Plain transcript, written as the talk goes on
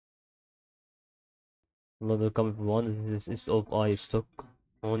Another common one. This is SOFI stock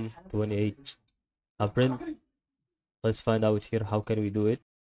on 28 April. Let's find out here how can we do it.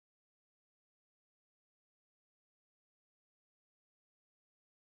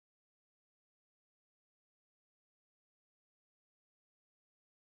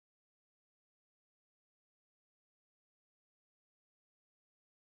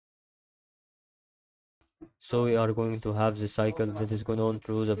 So we are going to have the cycle that is going on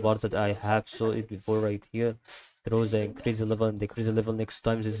through the part that I have saw it before right here. Through the increase level and decrease level. Next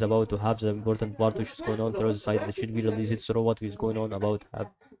time this is about to have the important part which is going on through the side that should be released through what is going on about have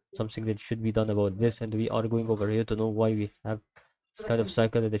something that should be done about this, and we are going over here to know why we have this kind of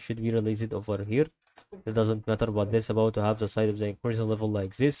cycle that should be released over here. It doesn't matter, but this about to have the side of the increase level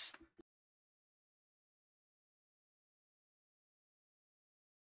like this.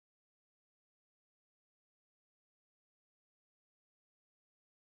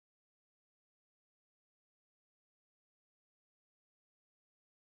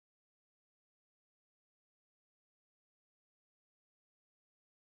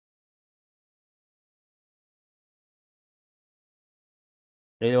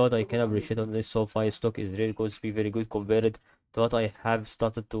 Really, what I can appreciate on this SoFi stock is really going to be very good compared to what I have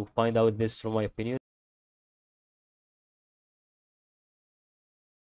started to find out this from my opinion.